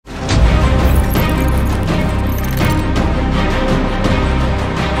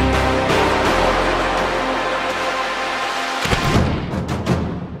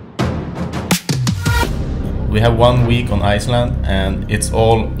have 1 week on Iceland, and it's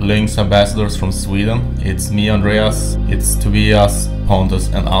all Lynx ambassadors from Sweden. It's me, Andreas, it's Tobias, Pontus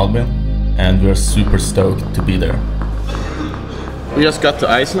and Albin, and we're super stoked to be there. We just got to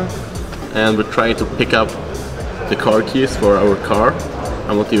Iceland and we're trying to pick up the car keys for our car.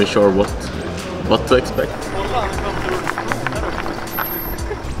 I'm not even sure what to expect.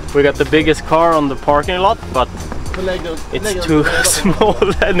 We got the biggest car on the parking lot, but it's too small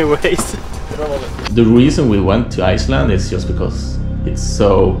anyways. The reason we went to Iceland is just because it's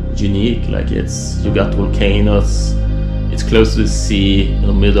so unique. Like you got volcanoes, it's close to the sea, in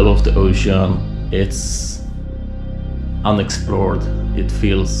the middle of the ocean. It's unexplored. It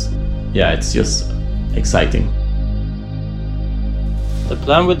feels, yeah, it's just exciting. The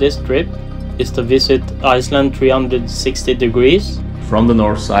plan with this trip is to visit Iceland 360 degrees. From the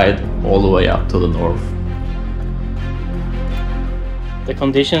north side all the way up to the north. The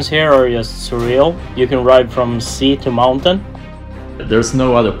conditions here are just surreal. You can ride from sea to mountain. There's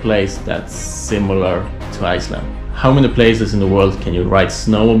no other place that's similar to Iceland. How many places in the world can you ride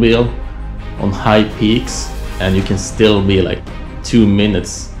snowmobile on high peaks and you can still be like 2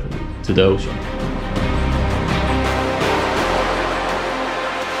 minutes to the ocean?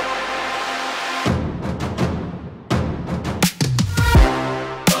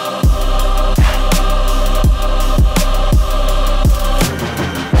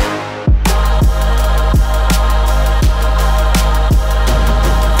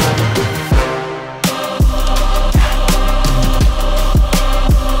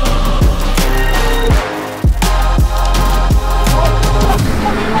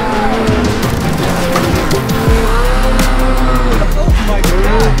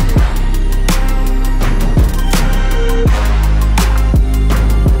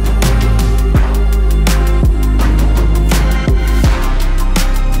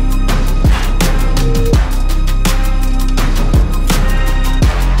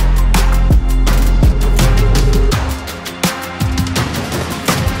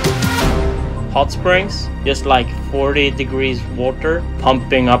 Hot springs, just like 40 degrees water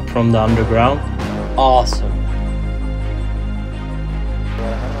pumping up from the underground. Awesome.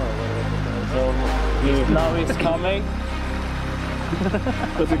 Now it's coming.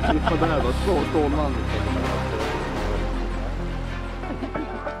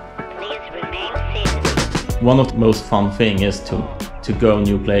 One of the most fun things is to go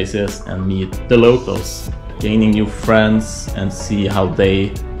new places and meet the locals, gaining new friends and see how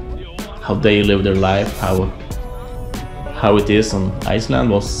they live their life, how it is on Iceland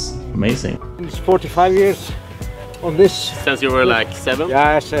was amazing. It's 45 years on this. Since you were like 7?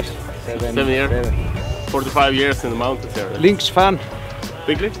 Yeah, 7 years. 45 years in the mountains here. Lynx fan.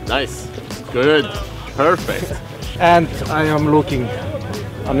 Big nice. Good. Perfect. And I am looking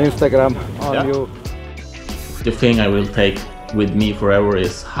on Instagram on you. The thing I will take with me forever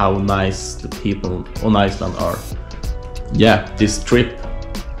is how nice the people on Iceland are. Yeah, this trip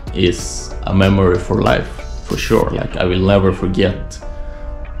is a memory for life, for sure. Like I will never forget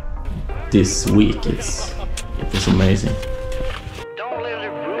this week. It was amazing. Don't let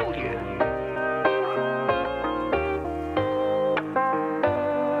it rule you.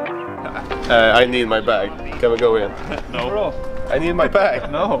 I need my bag. Can we go in? No. I need my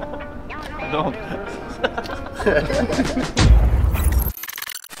bag. No. Don't.